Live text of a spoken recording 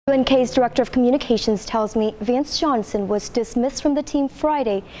UNK's Director of Communications tells me Vance Johnson was dismissed from the team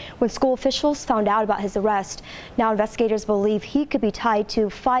Friday when school officials found out about his arrest. Now investigators believe he could be tied to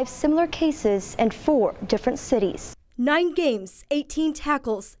 5 similar cases in 4 different cities. 9 games, 18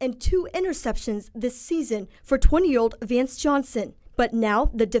 tackles, and 2 interceptions this season for 20-year-old Vance Johnson. But now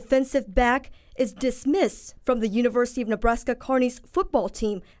the defensive back is dismissed from the University of Nebraska Kearney's football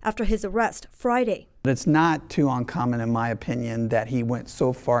team after his arrest Friday. It's not too uncommon, in my opinion, that he went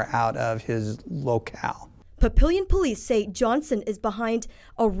so far out of his locale. Papillion police say Johnson is behind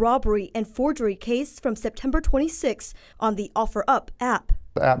a robbery and forgery case from September 26 on the OfferUp app.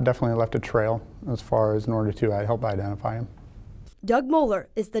 The app definitely left a trail as far as in order to help identify him. Doug Moeller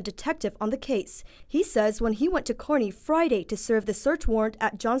is the detective on the case. He says when he went to Kearney Friday to serve the search warrant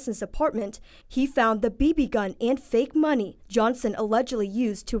at Johnson's apartment, he found the BB gun and fake money Johnson allegedly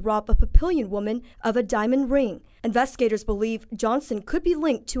used to rob a Papillion woman of a diamond ring. Investigators believe Johnson could be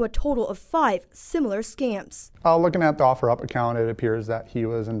linked to a total of 5 similar scams. Looking at the OfferUp account, it appears that he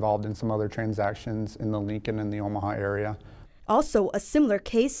was involved in some other transactions in the Lincoln and the Omaha area. Also a similar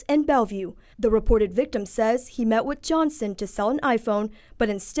case in Bellevue. The reported victim says he met with Johnson to sell an iPhone, but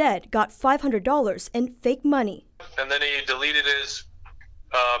instead got $500 in fake money. And then he deleted his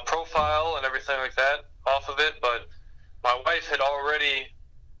profile and everything like that off of it, but my wife had already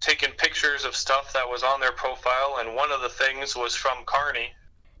taken pictures of stuff that was on their profile, and one of the things was from Kearney.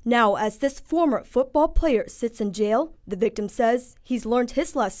 Now, as this former football player sits in jail, the victim says he's learned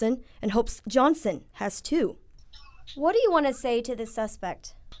his lesson and hopes Johnson has too. What do you want to say to the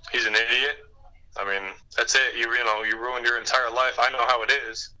suspect? He's an idiot. I mean, that's it. You ruined your entire life. I know how it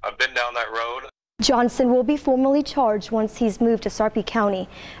is. I've been down that road. Johnson will be formally charged once he's moved to Sarpy County.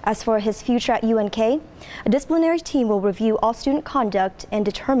 As for his future at UNK, a disciplinary team will review all student conduct and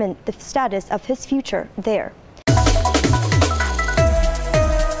determine the status of his future there.